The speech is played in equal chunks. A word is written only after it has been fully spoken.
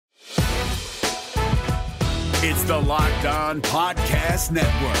It's the Locked On Podcast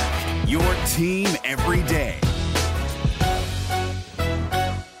Network, your team every day.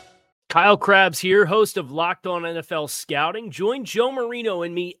 Kyle Krabs here, host of Locked On NFL Scouting. Join Joe Marino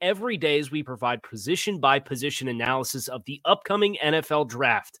and me every day as we provide position-by-position analysis of the upcoming NFL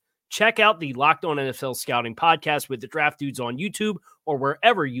Draft. Check out the Locked On NFL Scouting podcast with the Draft Dudes on YouTube or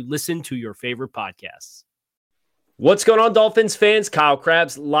wherever you listen to your favorite podcasts. What's going on, Dolphins fans? Kyle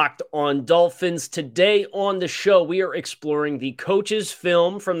Krabs, Locked On Dolphins. Today on the show, we are exploring the coach's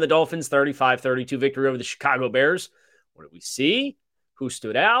film from the Dolphins' 35-32 victory over the Chicago Bears. What did we see? Who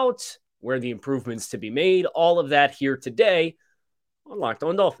stood out? Where are the improvements to be made? All of that here today on Locked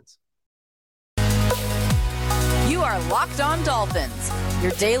On Dolphins. You are Locked On Dolphins,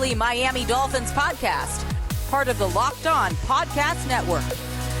 your daily Miami Dolphins podcast, part of the Locked On Podcast Network,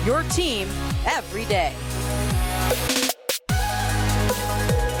 your team every day.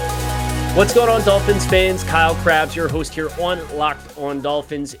 What's going on, Dolphins fans? Kyle Krabs, your host here on Locked On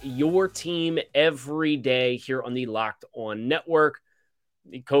Dolphins, your team every day here on the Locked On Network.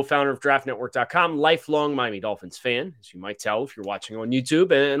 The co-founder of DraftNetwork.com, lifelong Miami Dolphins fan, as you might tell if you're watching on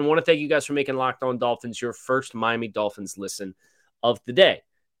YouTube. And I want to thank you guys for making Locked On Dolphins your first Miami Dolphins listen of the day.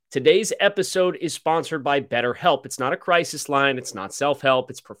 Today's episode is sponsored by BetterHelp. It's not a crisis line. It's not self-help.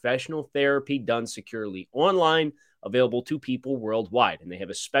 It's professional therapy done securely online, available to people worldwide. And they have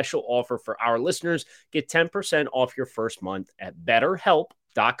a special offer for our listeners. Get 10% off your first month at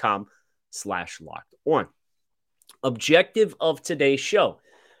BetterHelp.com/LockedOn. Objective of today's show.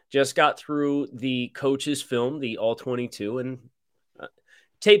 Just got through the coach's film, the All-22, and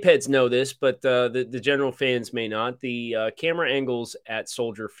tape heads know this, but the general fans may not. The camera angles at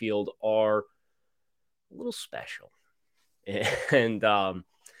Soldier Field are a little special. And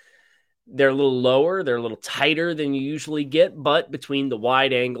they're a little lower. They're a little tighter than you usually get, but between the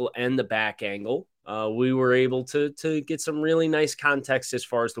wide angle and the back angle, we were able to get some really nice context as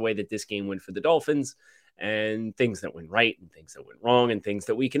far as the way that this game went for the Dolphins, and things that went right and things that went wrong and things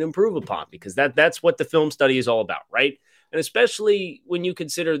that we can improve upon, because that's what the film study is all about, right? And especially when you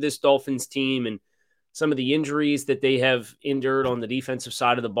consider this Dolphins team and some of the injuries that they have endured on the defensive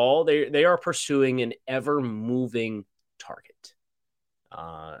side of the ball, they are pursuing an ever-moving target.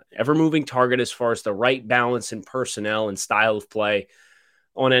 Ever-moving target as far as the right balance and personnel and style of play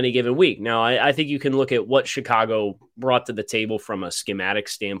on any given week. Now, I think you can look at what Chicago brought to the table from a schematic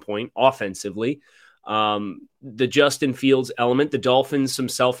standpoint offensively. The Justin Fields element, the Dolphins, some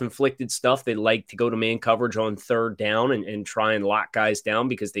self-inflicted stuff. They like to go to man coverage on third down and try and lock guys down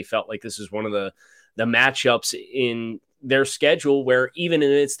because they felt like this is one of the matchups in their schedule where even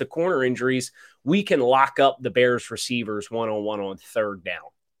in it's the corner injuries, we can lock up the Bears receivers one-on-one on third down.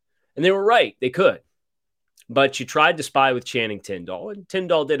 And they were right. They could. But you tried to spy with Channing Tindall, and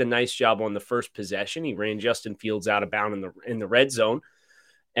Tindall did a nice job on the first possession. He ran Justin Fields out of bounds in the red zone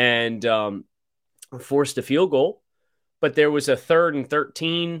and forced a field goal. But there was a 3rd and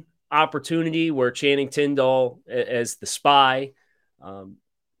 13 opportunity where Channing Tindall, as the spy,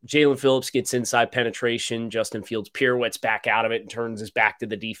 Jalen Phillips gets inside penetration. Justin Fields pirouettes back out of it and turns his back to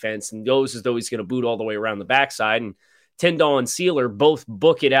the defense and goes as though he's going to boot all the way around the backside. And Tindall and Sealer both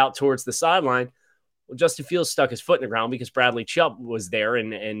book it out towards the sideline. Well, Justin Fields stuck his foot in the ground because Bradley Chubb was there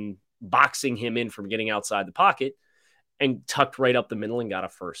and boxing him in from getting outside the pocket, and tucked right up the middle and got a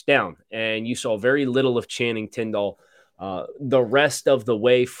first down. And you saw very little of Channing Tindall the rest of the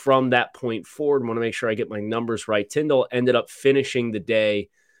way from that point forward. I want to make sure I get my numbers right. Tindall ended up finishing the day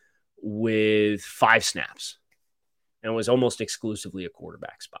with 5 snaps and was almost exclusively a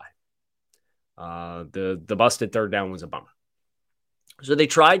quarterback spy. The busted third down was a bummer. So they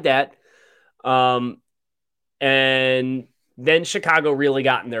tried that. And then Chicago really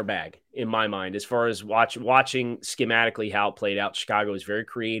got in their bag, in my mind, as far as watching schematically how it played out. Chicago was very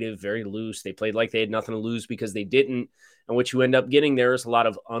creative, very loose. They played like they had nothing to lose because they didn't. And what you end up getting there is a lot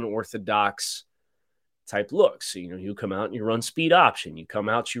of unorthodox type looks. So, you come out and you run speed option. You come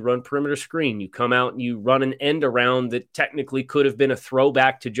out, you run perimeter screen. You come out and you run an end around that technically could have been a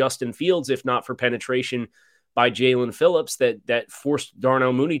throwback to Justin Fields, if not for penetration by Jalen Phillips that forced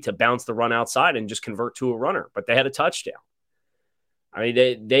Darnell Mooney to bounce the run outside and just convert to a runner. But they had a touchdown. I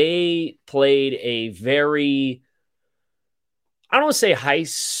mean, they played a very, I don't want to say high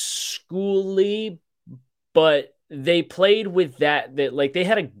school-y, but they played with that like they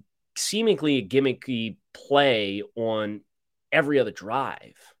had seemingly a gimmicky play on every other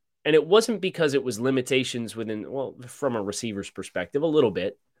drive. And it wasn't because it was limitations from a receiver's perspective, a little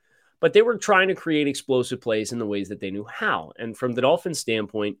bit, but they were trying to create explosive plays in the ways that they knew how. And from the Dolphins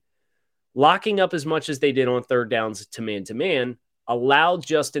standpoint, locking up as much as they did on third downs to man allowed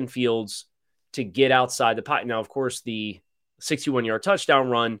Justin Fields to get outside the pocket. Now, of course, the 61-yard touchdown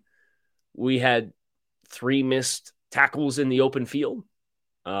run, we had 3 missed tackles in the open field.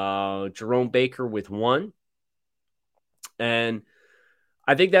 Jerome Baker with 1. And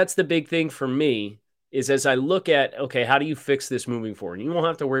I think that's the big thing for me is as I look at, okay, how do you fix this moving forward? And you won't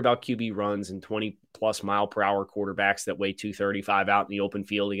have to worry about QB runs and 20-plus mile-per-hour quarterbacks that weigh 235 out in the open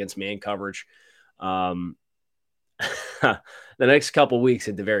field against man coverage the next couple weeks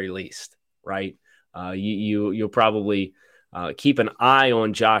at the very least, right? You'll probably keep an eye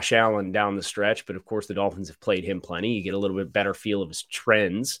on Josh Allen down the stretch, but of course the Dolphins have played him plenty. You get a little bit better feel of his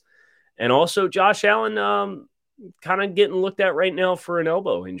trends. And also Josh Allen kind of getting looked at right now for an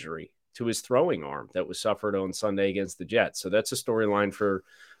elbow injury to his throwing arm that was suffered on Sunday against the Jets. So that's a storyline for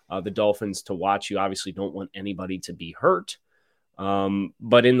the Dolphins to watch. You obviously don't want anybody to be hurt.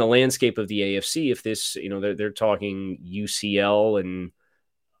 But in the landscape of the AFC, if this, they're talking UCL and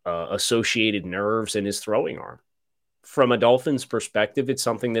associated nerves in his throwing arm. From a Dolphins perspective, it's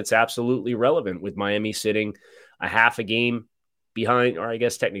something that's absolutely relevant with Miami sitting a half a game behind, or I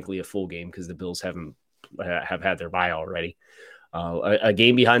guess technically a full game because the Bills have had their bye already. A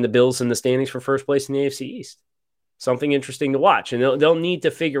game behind the Bills in the standings for first place in the AFC East. Something interesting to watch. And they'll need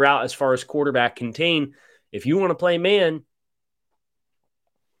to figure out as far as quarterback contain, if you want to play man,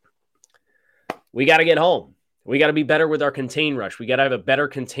 we got to get home. We got to be better with our contain rush. We got to have a better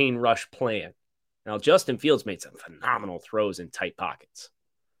contain rush plan. Now, Justin Fields made some phenomenal throws in tight pockets.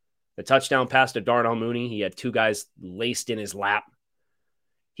 The touchdown pass to Darnell Mooney, he had 2 guys laced in his lap.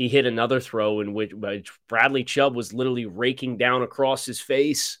 He hit another throw in which Bradley Chubb was literally raking down across his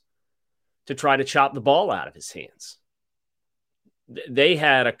face to try to chop the ball out of his hands. They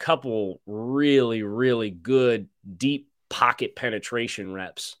had a couple really, really good deep pocket penetration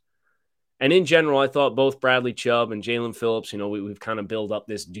reps. And in general, I thought both Bradley Chubb and Jalen Phillips, we've kind of built up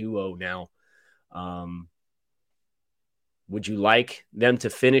this duo now. Would you like them to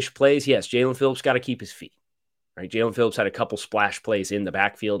finish plays? Yes, Jalen Phillips got to keep his feet. Right? Jalen Phillips had a couple splash plays in the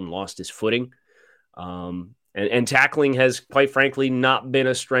backfield and lost his footing. And tackling has, quite frankly, not been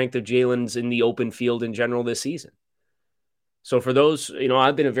a strength of Jalen's in the open field in general this season. So for those,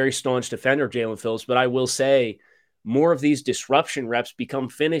 I've been a very staunch defender of Jalen Phillips, but I will say more of these disruption reps become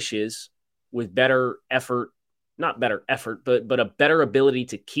finishes with better effort, not better effort, but a better ability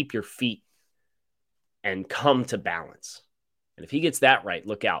to keep your feet and come to balance. And if he gets that right,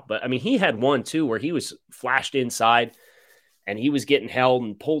 look out. But, he had one, too, where he was flashed inside and he was getting held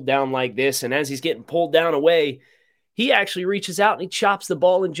and pulled down like this. And as he's getting pulled down away, he actually reaches out and he chops the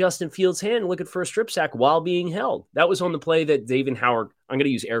ball in Justin Fields' hand looking for a strip sack while being held. That was on the play that David Howard, I'm going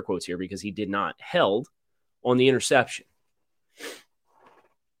to use air quotes here because he did not, held on the interception.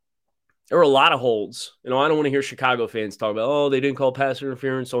 There were a lot of holds. I don't want to hear Chicago fans talk about, they didn't call pass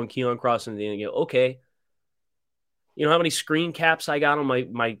interference on Keon Cross and the end. Okay. You know how many screen caps I got on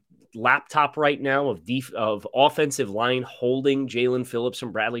my laptop right now of offensive line holding Jalen Phillips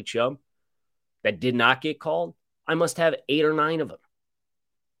and Bradley Chubb that did not get called? I must have 8 or 9 of them.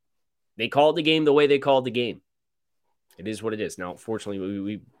 They called the game the way they called the game. It is what it is. Now, fortunately,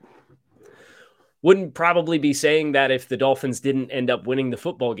 we wouldn't probably be saying that if the Dolphins didn't end up winning the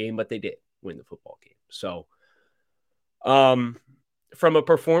football game, but they did win the football game. So, from a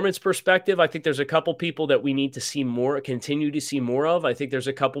performance perspective, I think there's a couple people that we need to see more, continue to see more of. I think there's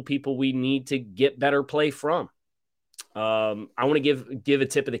a couple people we need to get better play from. I want to give a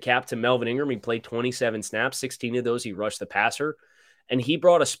tip of the cap to Melvin Ingram. He played 27 snaps, 16 of those he rushed the passer, and he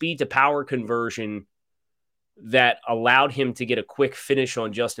brought a speed to power conversion that allowed him to get a quick finish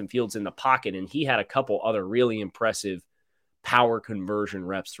on Justin Fields in the pocket, and he had a couple other really impressive power conversion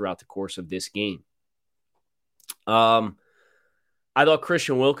reps throughout the course of this game. I thought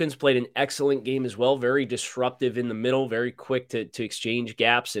Christian Wilkins played an excellent game as well, very disruptive in the middle, very quick to exchange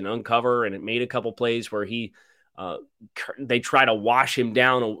gaps and uncover, and it made a couple plays where they try to wash him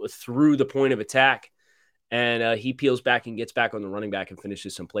down through the point of attack, and he peels back and gets back on the running back and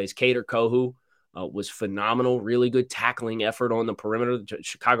finishes some plays. Kader Kohu was phenomenal, really good tackling effort on the perimeter.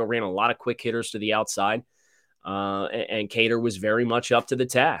 Chicago ran a lot of quick hitters to the outside, and Kader was very much up to the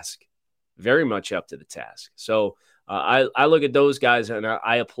task, So I look at those guys and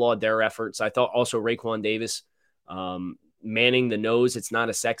I applaud their efforts. I thought also Raekwon Davis manning the nose. It's not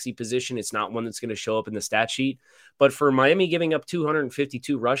a sexy position. It's not one that's going to show up in the stat sheet. But for Miami giving up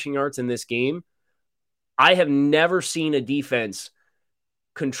 252 rushing yards in this game, I have never seen a defense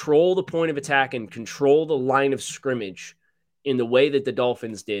control the point of attack and control the line of scrimmage in the way that the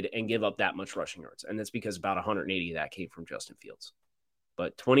Dolphins did and give up that much rushing yards. And that's because about 180 of that came from Justin Fields.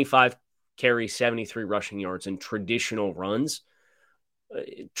 But 25 carries, 73 rushing yards in traditional runs.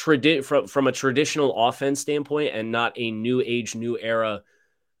 from a traditional offense standpoint and not a new age, new era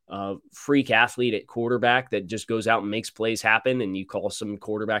freak athlete at quarterback that just goes out and makes plays happen and you call some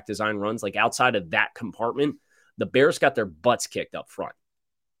quarterback design runs. Like outside of that compartment, the Bears got their butts kicked up front.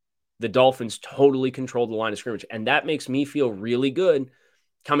 The Dolphins totally controlled the line of scrimmage. And that makes me feel really good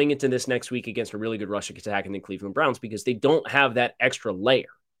coming into this next week against a really good rushing attack in the Cleveland Browns because they don't have that extra layer.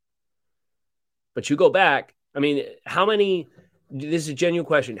 But you go back, I mean, this is a genuine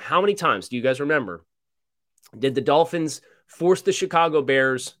question. How many times do you guys remember did the Dolphins force the Chicago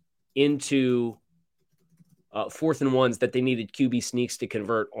Bears into 4th and 1s that they needed QB sneaks to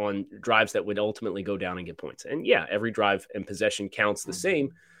convert on drives that would ultimately go down and get points? And yeah, every drive and possession counts the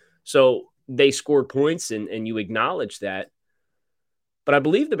same. So they scored points and you acknowledge that. But I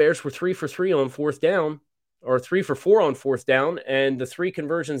believe the Bears were 3 for 3 on 4th down or 3 for 4 on 4th down. And the 3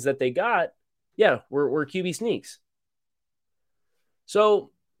 conversions that they got, were QB sneaks.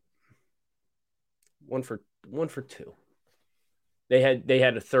 So 1 for 2. They had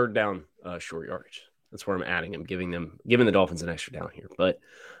a 3rd down short yardage. That's where I'm adding them, giving the Dolphins an extra down here. But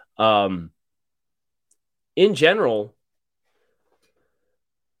in general,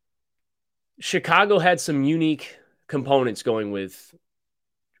 Chicago had some unique components going with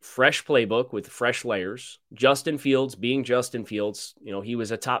fresh playbook, with fresh layers. Justin Fields being Justin Fields, he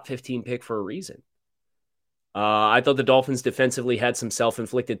was a top 15 pick for a reason. I thought the Dolphins defensively had some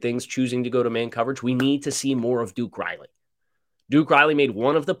self-inflicted things, choosing to go to man coverage. We need to see more of Duke Riley. Duke Riley made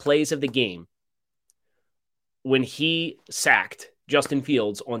one of the plays of the game when he sacked Justin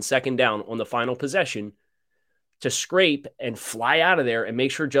Fields on 2nd down on the final possession to scrape and fly out of there and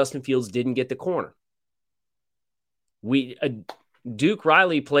make sure Justin Fields didn't get the corner. Duke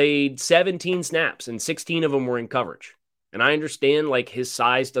Riley played 17 snaps and 16 of them were in coverage. And I understand like his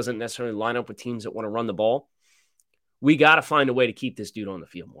size doesn't necessarily line up with teams that want to run the ball. We got to find a way to keep this dude on the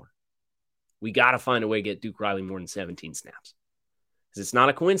field more. We got to find a way to get Duke Riley more than 17 snaps. Because it's not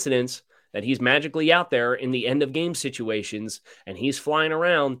a coincidence that he's magically out there in the end of game situations and he's flying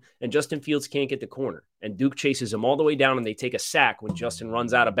around and Justin Fields can't get the corner. And Duke chases him all the way down and they take a sack when Justin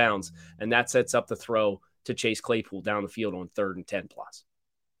runs out of bounds. And that sets up the throw to Chase Claypool down the field on 3rd and 10 plus.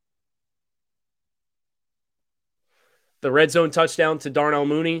 The red zone touchdown to Darnell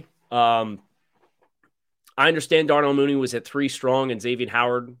Mooney. I understand Darnell Mooney was at 3 strong and Xavier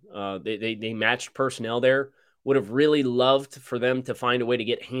Howard. They matched personnel there. Would have really loved for them to find a way to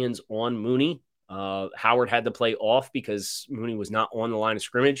get hands on Mooney. Howard had to play off because Mooney was not on the line of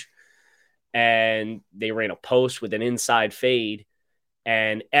scrimmage. And they ran a post with an inside fade.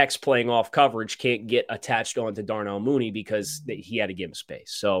 And X playing off coverage can't get attached onto Darnell Mooney because he had to give him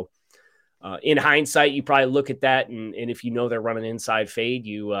space. So in hindsight, you probably look at that. And if you know they're running inside fade,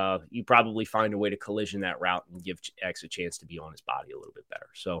 you probably find a way to collision that route and give X a chance to be on his body a little bit better.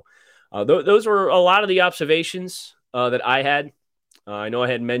 So those were a lot of the observations that I had. I know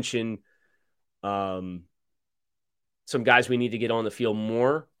I had mentioned some guys we need to get on the field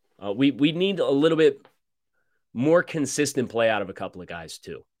more. We need a little bit more consistent play out of a couple of guys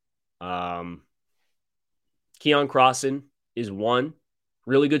too. Keon Crossan is one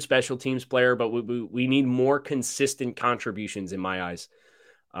really good special teams player, but we need more consistent contributions in my eyes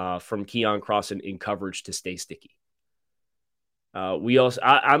from Keon Crossan in coverage to stay sticky.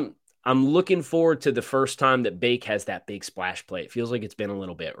 I'm looking forward to the first time that Bake has that big splash play. It feels like it's been a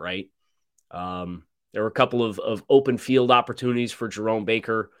little bit, right? There were a couple of open field opportunities for Jerome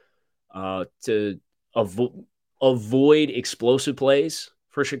Baker to avoid explosive plays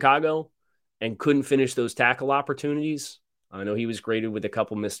for Chicago and couldn't finish those tackle opportunities. I know he was graded with a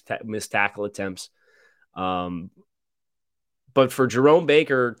couple missed tackle attempts. But for Jerome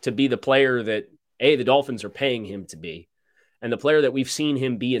Baker to be the player that, the Dolphins are paying him to be, and the player that we've seen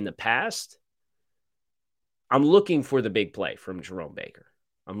him be in the past, I'm looking for the big play from Jerome Baker.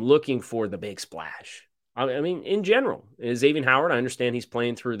 I'm looking for the big splash. I mean, in general, Xavier Howard, I understand he's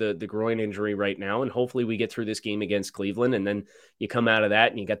playing through the groin injury right now, and hopefully we get through this game against Cleveland, and then you come out of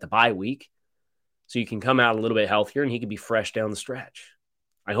that and you get the bye week, so you can come out a little bit healthier and he can be fresh down the stretch.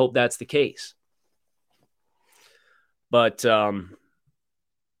 I hope that's the case. But,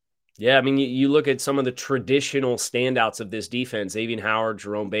 yeah, I mean, you look at some of the traditional standouts of this defense, Xavier Howard,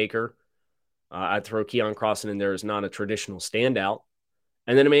 Jerome Baker. I'd throw Keon Crossan in there as not a traditional standout.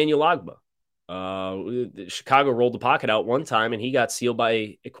 And then Emmanuel Ogbah. Chicago rolled the pocket out one time, and he got sealed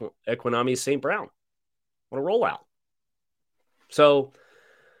by Equanimeous St. Brown. What a rollout. So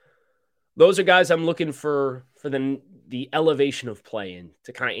those are guys I'm looking for the elevation of play and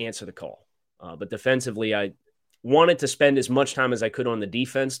to kind of answer the call. But defensively, I wanted to spend as much time as I could on the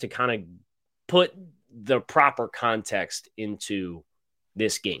defense to kind of put the proper context into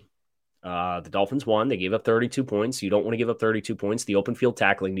this game. The Dolphins won. They gave up 32 points. You don't want to give up 32 points. The open field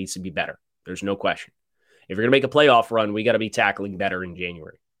tackling needs to be better. There's no question. If you're going to make a playoff run, we got to be tackling better in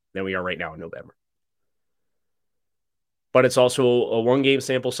January than we are right now in November. But it's also a one-game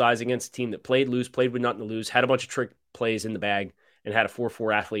sample size against a team that played with nothing to lose, had a bunch of trick plays in the bag, and had a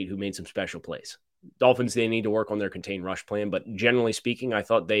 4-4 athlete who made some special plays. Dolphins, they need to work on their contained rush plan, but generally speaking, I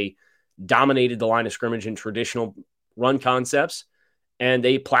thought they dominated the line of scrimmage in traditional run concepts, and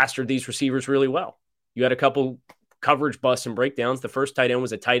they plastered these receivers really well. You had a couple coverage busts and breakdowns. The first tight end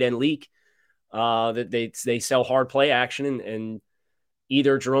was a tight end leak. That they sell hard play action, and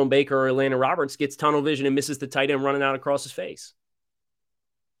either Jerome Baker or Atlanta Roberts gets tunnel vision and misses the tight end running out across his face.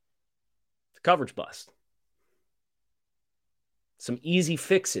 The coverage bust. Some easy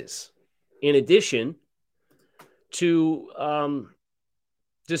fixes. In addition to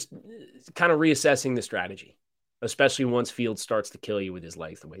just kind of reassessing the strategy, especially once Fields starts to kill you with his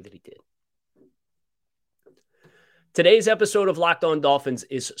legs the way that he did. Today's episode of Locked On Dolphins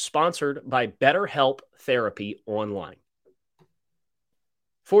is sponsored by BetterHelp Therapy Online.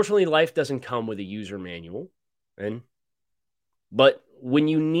 Fortunately, life doesn't come with a user manual, but when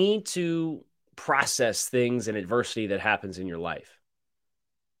you need to process things and adversity that happens in your life,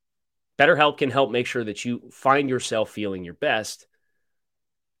 BetterHelp can help make sure that you find yourself feeling your best,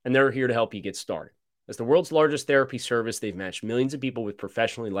 and they're here to help you get started. As the world's largest therapy service, they've matched millions of people with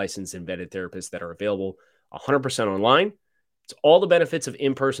professionally licensed and vetted therapists that are available 100% online. It's all the benefits of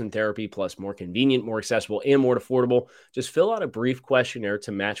in-person therapy, plus more convenient, more accessible, and more affordable. Just fill out a brief questionnaire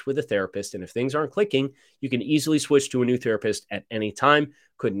to match with a therapist, and if things aren't clicking, you can easily switch to a new therapist at any time.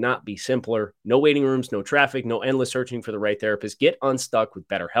 Could not be simpler. No waiting rooms, no traffic, no endless searching for the right therapist. Get unstuck with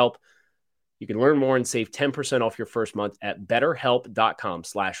BetterHelp. You can learn more and save 10% off your first month at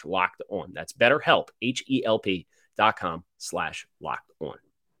betterhelp.com/lockedon. That's BetterHelp, HELP.com/lockedon.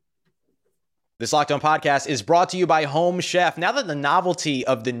 This Locked On podcast is brought to you by Home Chef. Now that the novelty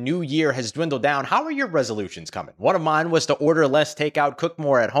of the new year has dwindled down, how are your resolutions coming? One of mine was to order less takeout, cook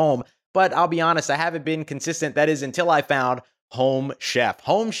more at home, but I'll be honest, I haven't been consistent. That is until I found Home Chef.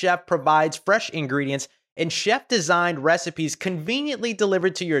 Home Chef provides fresh ingredients and chef-designed recipes conveniently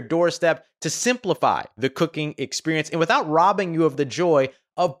delivered to your doorstep to simplify the cooking experience and without robbing you of the joy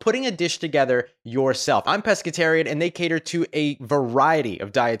of putting a dish together yourself. I'm pescatarian, and they cater to a variety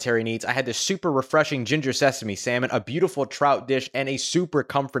of dietary needs. I had this super refreshing ginger sesame salmon, a beautiful trout dish, and a super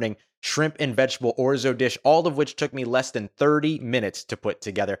comforting shrimp and vegetable orzo dish, all of which took me less than 30 minutes to put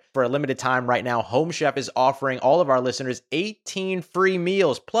together. For a limited time right now, Home Chef is offering all of our listeners 18 free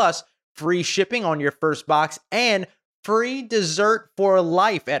meals, plus free shipping on your first box, and free dessert for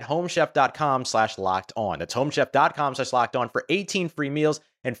life at homechef.com/lockedon. That's homechef.com/lockedon for 18 free meals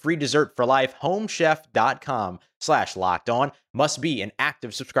and free dessert for life. Homechef.com/lockedon. Must be an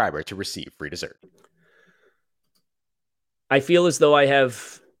active subscriber to receive free dessert. I feel as though I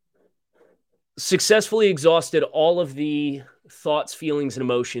have successfully exhausted all of the thoughts, feelings, and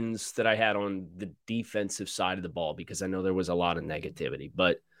emotions that I had on the defensive side of the ball, because I know there was a lot of negativity,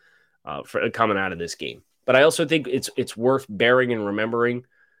 but coming out of this game. But I also think it's worth bearing and remembering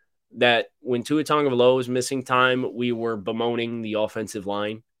that when Tua Tagovailoa was missing time, we were bemoaning the offensive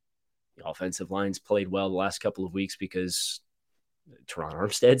line. The offensive line's played well the last couple of weeks because Teron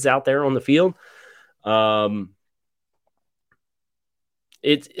Armstead's out there on the field.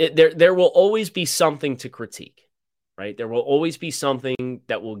 There will always be something to critique, right? There will always be something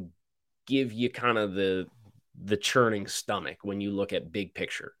that will give you kind of the churning stomach when you look at big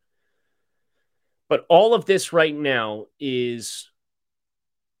picture. But all of this right now is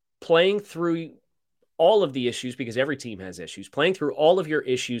playing through all of the issues, because every team has issues, playing through all of your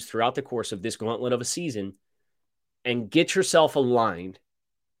issues throughout the course of this gauntlet of a season and get yourself aligned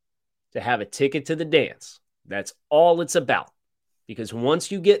to have a ticket to the dance. That's all it's about. Because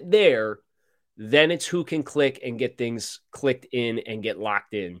once you get there, then it's who can click and get things clicked in and get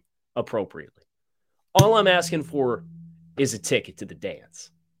locked in appropriately. All I'm asking for is a ticket to the dance.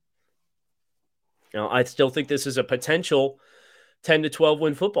 Now, I still think this is a potential 10 to 12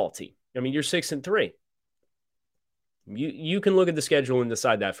 win football team. I mean, you're 6-3. You can look at the schedule and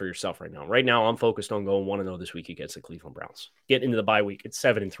decide that for yourself right now. Right now, I'm focused on going 1-0 this week against the Cleveland Browns. Get into the bye week. It's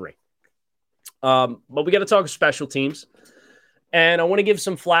 7-3. But we got to talk special teams. And I want to give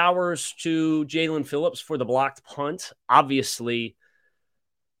some flowers to Jalen Phillips for the blocked punt. Obviously,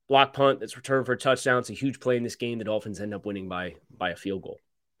 blocked punt that's returned for a touchdown. It's a huge play in this game. The Dolphins end up winning by a field goal.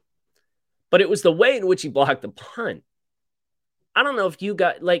 But it was the way in which he blocked the punt. I don't know if you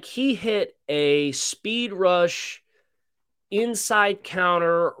got, he hit a speed rush, inside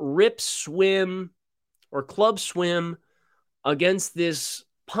counter, rip swim, or club swim against this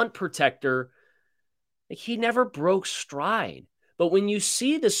punt protector, he never broke stride. But when you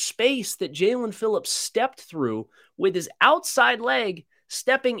see the space that Jalen Phillips stepped through with his outside leg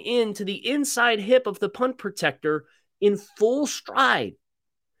stepping into the inside hip of the punt protector in full stride,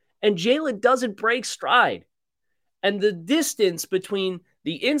 and Jalen doesn't break stride, and the distance between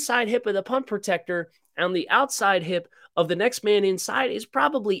the inside hip of the punt protector and the outside hip of the next man inside is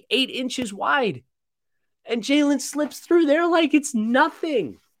probably 8 inches wide. And Jalen slips through there like it's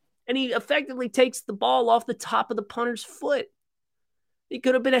nothing. And he effectively takes the ball off the top of the punter's foot. It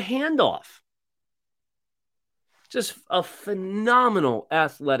could have been a handoff. Just a phenomenal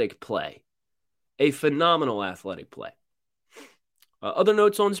athletic play. A phenomenal athletic play. Other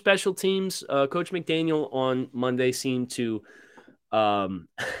notes on special teams. Coach McDaniel on Monday seemed to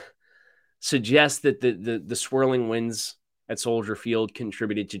suggest that the swirling winds at Soldier Field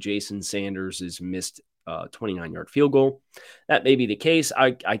contributed to Jason Sanders' missed 29-yard field goal. That may be the case.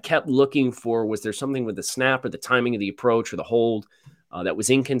 I kept looking for, was there something with the snap or the timing of the approach or the hold that was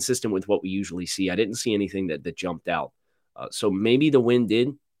inconsistent with what we usually see? I didn't see anything that jumped out. So maybe the wind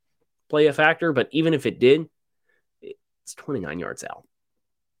did play a factor, but even if it did, it's 29 yards out.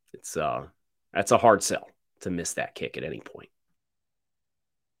 That's a hard sell to miss that kick at any point.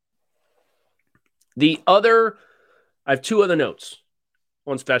 I have 2 other notes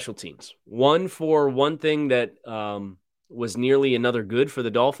on special teams. One for one thing that was nearly another good for the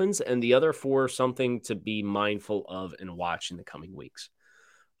Dolphins, and the other for something to be mindful of and watch in the coming weeks.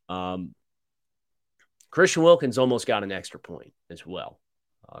 Christian Wilkins almost got an extra point as well.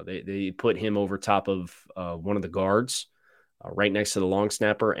 They put him over top of one of the guards right next to the long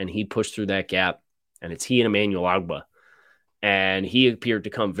snapper, and he pushed through that gap, and it's he and Emmanuel Agba. And he appeared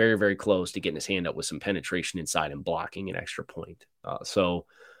to come very, very close to getting his hand up with some penetration inside and blocking an extra point. So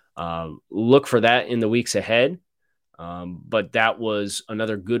look for that in the weeks ahead. But that was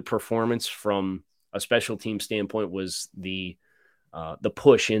another good performance from a special team standpoint, was the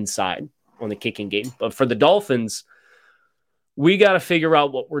push inside on the kicking game. But for the Dolphins, we got to figure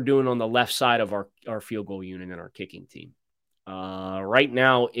out what we're doing on the left side of our field goal unit and our kicking team. Right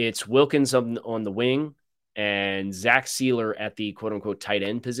now, it's Wilkins on the wing and Zach Sealer at the quote-unquote tight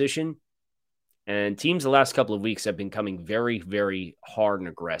end position. And teams the last couple of weeks have been coming very, very hard and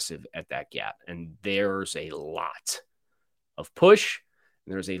aggressive at that gap. And there's a lot of push,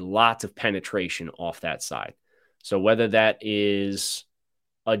 and there's a lot of penetration off that side. So whether that is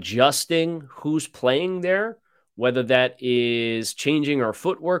adjusting who's playing there, whether that is changing our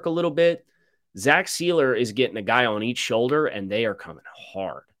footwork a little bit, Zach Sealer is getting a guy on each shoulder, and they are coming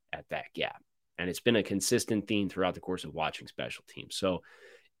hard at that gap. And it's been a consistent theme throughout the course of watching special teams. So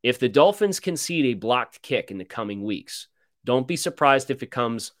if the Dolphins concede a blocked kick in the coming weeks, don't be surprised if it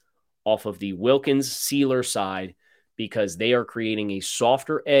comes off of the Wilkins-Sealer side, because they are creating a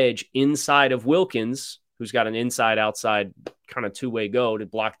softer edge inside of Wilkins, who's got an inside-outside kind of two-way go to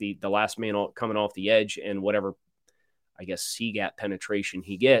block the last man coming off the edge and whatever, I guess, C-gap penetration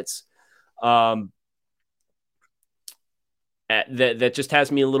he gets. That just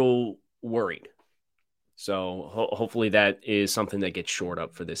has me a little worried. So hopefully that is something that gets shored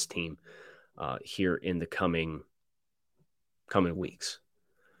up for this team here in the coming weeks.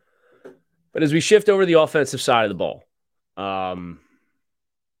 But as we shift over to the offensive side of the ball,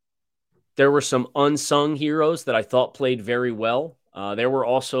 there were some unsung heroes that I thought played very well. There were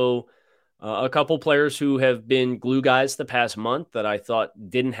also a couple players who have been glue guys the past month that I thought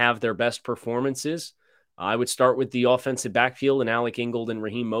didn't have their best performances. I would start with the offensive backfield and Alec Ingold and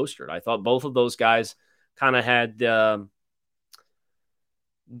Raheem Mostert. I thought both of those guys kind of had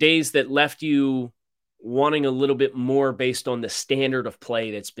days that left you wanting a little bit more based on the standard of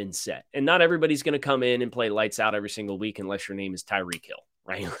play that's been set. And not everybody's going to come in and play lights out every single week unless your name is Tyreek Hill,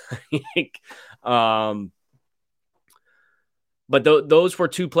 right? But those were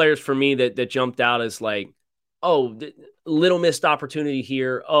two players for me that jumped out as like, oh, little missed opportunity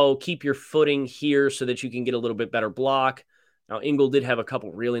here. Oh, keep your footing here so that you can get a little bit better block. Now, Ingold did have a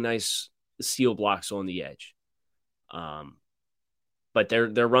couple really nice seal blocks on the edge. But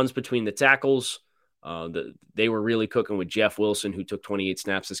their runs between the tackles, they were really cooking with Jeff Wilson, who took 28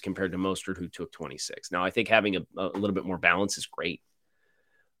 snaps as compared to Mostert, who took 26. Now, I think having a little bit more balance is great.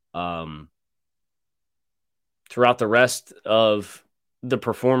 Throughout the rest of the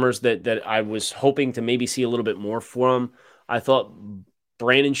performers that I was hoping to maybe see a little bit more from, I thought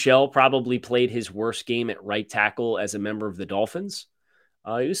Brandon Shell probably played his worst game at right tackle as a member of the Dolphins.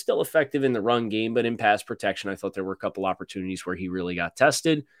 He was still effective in the run game, but in pass protection, I thought there were a couple opportunities where he really got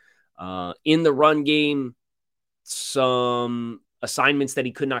tested. In the run game, some assignments that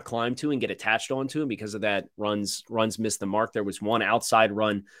he could not climb to and get attached onto, and because of that, runs missed the mark. There was one outside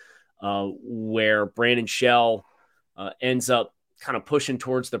run where Brandon Shell ends up kind of pushing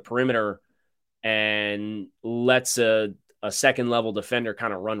towards the perimeter and lets a second-level defender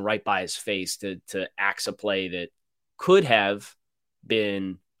kind of run right by his face to axe a play that could have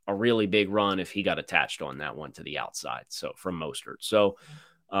been a really big run if he got attached on that one to the outside. So from Mostert. So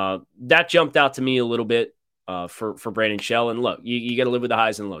that jumped out to me a little bit for Brandon Shell. And look, you got to live with the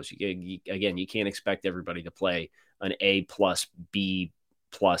highs and lows. You can't expect everybody to play an A+, B+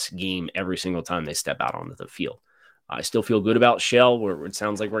 game every single time they step out onto the field. I still feel good about Shell, where it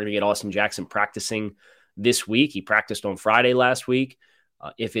sounds like we're going to get Austin Jackson practicing this week. He practiced on Friday last week.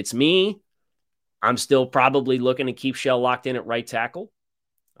 If it's me, I'm still probably looking to keep Shell locked in at right tackle.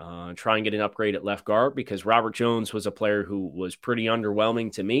 Try and get an upgrade at left guard, because Robert Jones was a player who was pretty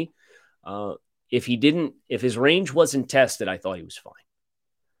underwhelming to me. If his range wasn't tested, I thought he was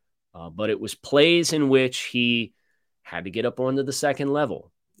fine. But it was plays in which he had to get up onto the second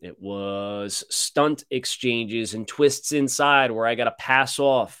level. It was stunt exchanges and twists inside where I got to pass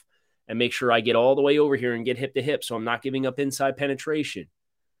off and make sure I get all the way over here and get hip to hip so I'm not giving up inside penetration.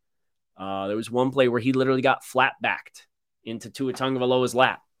 There was one play where he literally got flat-backed into Tua Tagovailoa's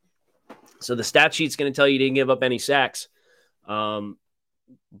lap. So the stat sheet's going to tell you he didn't give up any sacks.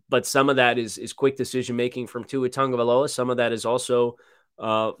 But some of that is quick decision-making from Tua Tagovailoa. Some of that is also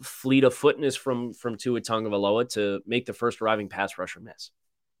fleet of footness from Tua Tagovailoa to make the first arriving pass rusher miss.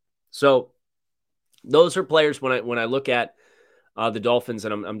 So those are players when I look at the Dolphins,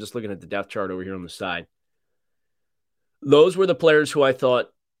 and I'm just looking at the depth chart over here on the side. Those were the players who I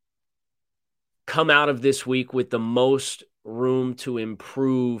thought come out of this week with the most room to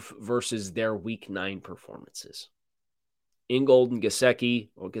improve versus their Week 9 performances. Ingold and Gesicki.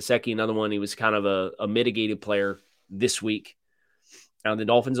 Well, Gesicki, another one, he was kind of a mitigated player this week. Now, the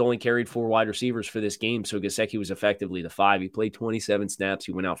Dolphins only carried 4 wide receivers for this game, so Gesicki was effectively the 5. He played 27 snaps.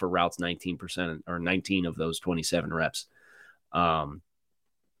 He went out for routes 19%, or 19 of those 27 reps. And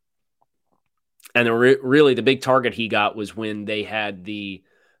really the big target he got was when they had the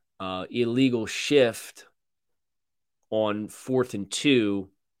illegal shift on 4th and 2,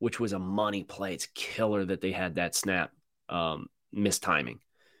 which was a money play. It's killer that they had that snap mistiming.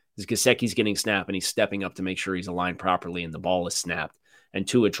 Gesicki's getting snapped and he's stepping up to make sure he's aligned properly and the ball is snapped. And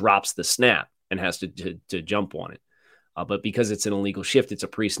Tua drops the snap and has to jump on it. But because it's an illegal shift, it's a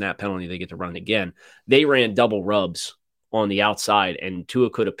pre-snap penalty. They get to run it again. They ran double rubs on the outside, and Tua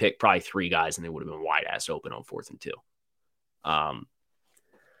could have picked probably 3 guys, and they would have been wide-ass open on 4th and 2.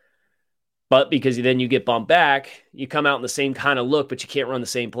 But because then you get bumped back, you come out in the same kind of look, but you can't run the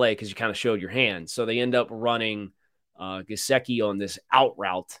same play because you kind of showed your hand. So they end up running Gesicki on this out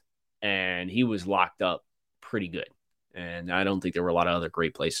route, and he was locked up pretty good. And I don't think there were a lot of other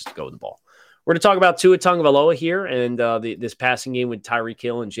great places to go with the ball. We're going to talk about Tua Tagovailoa here and this passing game with Tyreek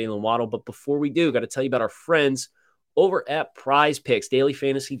Hill and Jalen Waddle. But before we do, got to tell you about our friends over at Prize Picks. Daily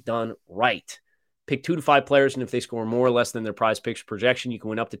fantasy done right. Pick 2 to 5 players, and if they score more or less than their Prize Picks projection, you can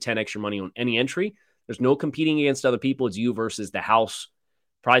win up to 10 extra money on any entry. There's no competing against other people. It's you versus the house.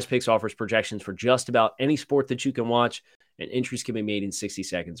 Prize Picks offers projections for just about any sport that you can watch, and entries can be made in 60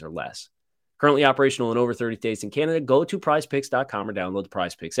 seconds or less. Currently operational in over 30 states in Canada. Go to prizepicks.com or download the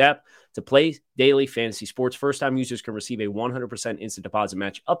Prize Picks app to play daily fantasy sports. First-time users can receive a 100% instant deposit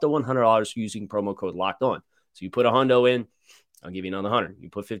match up to $100 using promo code Locked On. So you put $100 in, I'll give you another 100. You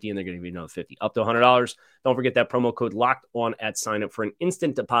put 50 in, they're going to give you another 50. Up to $100. Don't forget that promo code Locked On at sign up for an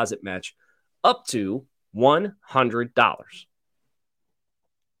instant deposit match up to $100.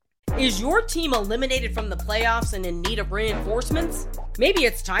 Is your team eliminated from the playoffs and in need of reinforcements? Maybe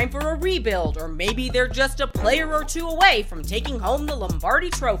it's time for a rebuild, or maybe they're just a player or 2 away from taking home the Lombardi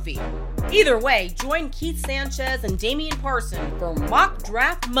Trophy. Either way, join Keith Sanchez and Damian Parson for Mock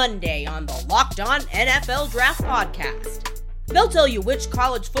Draft Monday on the Locked On NFL Draft Podcast. They'll tell you which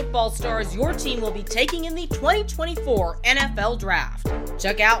college football stars your team will be taking in the 2024 NFL Draft.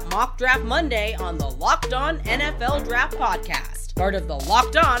 Check out Mock Draft Monday on the Locked On NFL Draft Podcast, part of the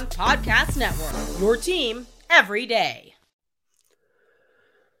Locked On Podcast Network, your team every day.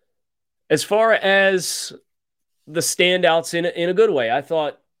 As far as the standouts in a good way, I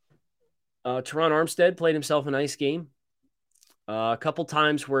thought Teron Armstead played himself a nice game. A couple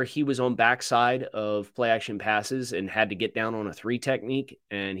times where he was on backside of play action passes and had to get down on a 3 technique,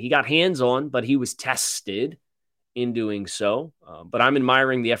 and he got hands on, but he was tested in doing so. But I'm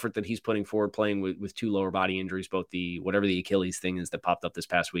admiring the effort that he's putting forward, playing with 2 lower body injuries, both whatever the Achilles thing is that popped up this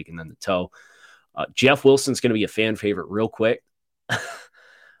past week and then the toe. Jeff Wilson's going to be a fan favorite real quick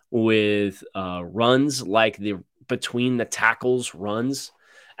with runs like the between the tackles runs.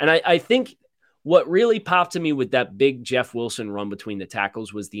 And I think what really popped to me with that big Jeff Wilson run between the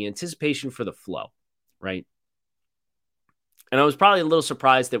tackles was the anticipation for the flow, right? And I was probably a little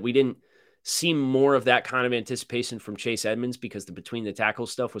surprised that we didn't see more of that kind of anticipation from Chase Edmonds, because the between the tackle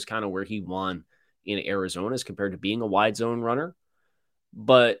stuff was kind of where he won in Arizona as compared to being a wide zone runner.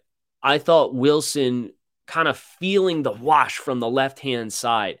 But I thought Wilson kind of feeling the wash from the left-hand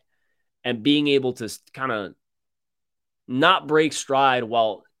side and being able to kind of not break stride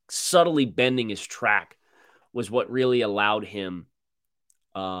while subtly bending his track was what really allowed him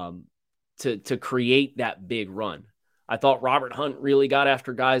to create that big run. I thought Robert Hunt really got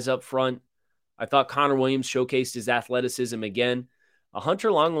after guys up front. I thought Connor Williams showcased his athleticism again.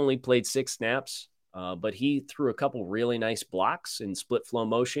 Hunter Long only played 6 snaps, but he threw a couple really nice blocks in split flow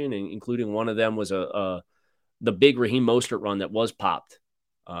motion, and including one of them was the big Raheem Mostert run that was popped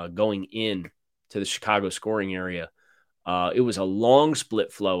going in to the Chicago scoring area. It was a long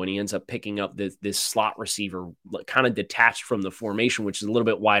split flow, and he ends up picking up this slot receiver kind of detached from the formation, which is a little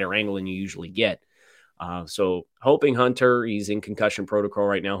bit wider angle than you usually get. So hoping Hunter, he's in concussion protocol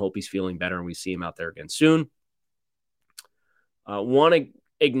right now. Hope he's feeling better and we see him out there again soon. Want to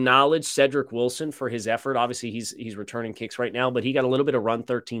acknowledge Cedric Wilson for his effort. Obviously, he's returning kicks right now, but he got a little bit of run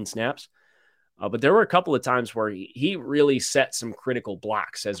 13 snaps. But there were a couple of times where he really set some critical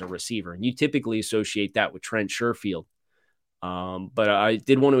blocks as a receiver, and you typically associate that with Trent Sherfield. But I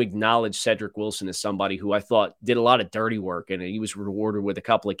did want to acknowledge Cedric Wilson as somebody who I thought did a lot of dirty work, and he was rewarded with a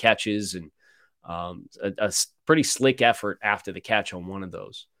couple of catches and a pretty slick effort after the catch on one of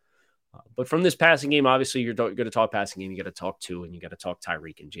those. But from this passing game, obviously you're going to talk passing game. You got to talk Tua, and you got to talk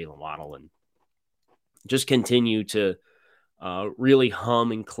Tyreek and Jalen Waddle, and just continue to really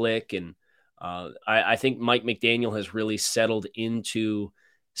hum and click. And I think Mike McDaniel has really settled into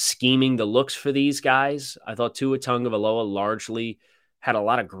scheming the looks for these guys. I thought Tua Tagovailoa largely had a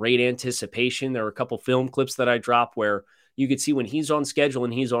lot of great anticipation. There were a couple film clips that I dropped where you could see when he's on schedule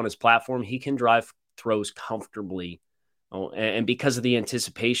and he's on his platform, he can drive throws comfortably. And because of the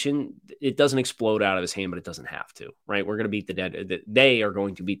anticipation, it doesn't explode out of his hand, but it doesn't have to, right? We're going to beat they are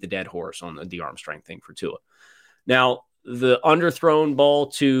going to beat the dead horse on the arm strength thing for Tua. Now, the underthrown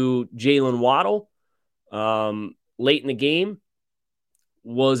ball to Jalen Waddle late in the game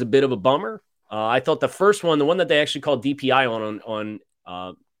was a bit of a bummer. I thought the first one, the one that they actually called DPI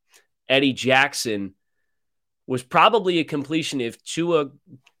on Eddie Jackson, was probably a completion if Tua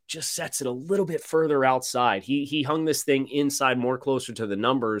just sets it a little bit further outside. He hung this thing inside, more closer to the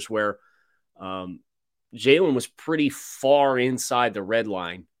numbers, where Jalen was pretty far inside the red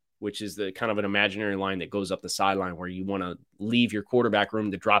line, which is the kind of an imaginary line that goes up the sideline where you want to leave your quarterback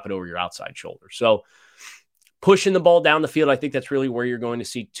room to drop it over your outside shoulder. So pushing the ball down the field, I think that's really where you're going to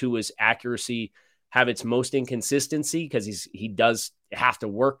see Tua's accuracy have its most inconsistency, because he does have to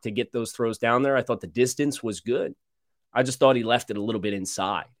work to get those throws down there. I thought the distance was good. I just thought he left it a little bit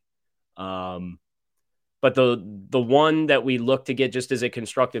inside. But the one that we looked to get just as a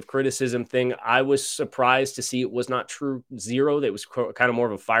constructive criticism thing, I was surprised to see it was not true zero. That was kind of more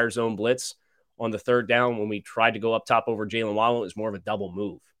of a fire zone blitz on the third down. When we tried to go up top over Jalen Waddle, it was more of a double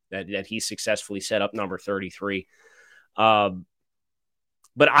move that he successfully set up number 33.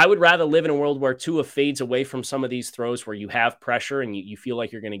 But I would rather live in a world where Tua fades away from some of these throws where you have pressure and you feel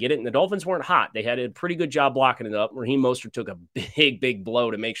like you're going to get it. And the Dolphins weren't hot. They had a pretty good job blocking it up. Raheem Mostert took a big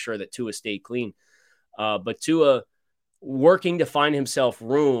blow to make sure that Tua stayed clean. But Tua working to find himself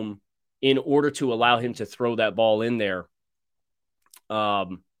room in order to allow him to throw that ball in there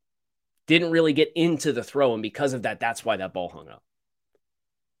didn't really get into the throw. And because of that, that's why that ball hung up.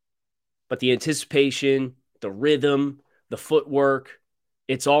 But the anticipation, the rhythm, the footwork,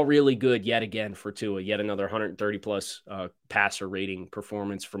 it's all really good yet again for Tua. Yet another 130-plus passer rating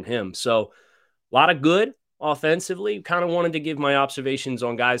performance from him. So a lot of good offensively. Kind of wanted to give my observations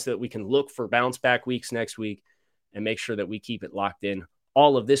on guys that we can look for bounce-back weeks next week and make sure that we keep it locked in.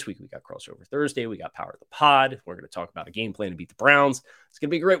 All of this week, we got Crossover Thursday. We got Power of the Pod. We're going to talk about a game plan to beat the Browns. It's going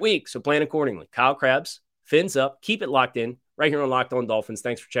to be a great week, so plan accordingly. Kyle Krabs, fins up. Keep it locked in right here on Locked On Dolphins.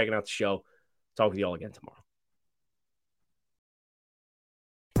 Thanks for checking out the show. Talk with you all again tomorrow.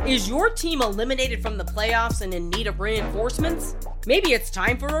 Is your team eliminated from the playoffs and in need of reinforcements? Maybe it's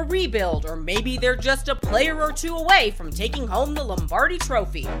time for a rebuild, or maybe they're just a player or two away from taking home the Lombardi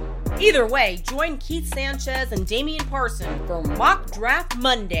Trophy. Either way, join Keith Sanchez and Damian Parson for Mock Draft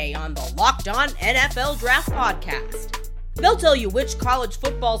Monday on the Locked On NFL Draft Podcast. They'll tell you which college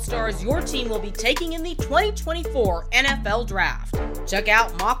football stars your team will be taking in the 2024 NFL Draft. Check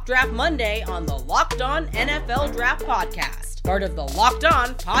out Mock Draft Monday on the Locked On NFL Draft Podcast, part of the Locked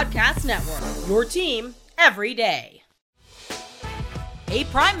On Podcast Network, your team every day. Hey,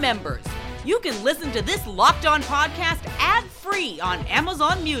 Prime members, you can listen to this Locked On podcast ad-free on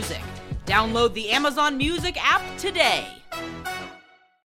Amazon Music. Download the Amazon Music app today.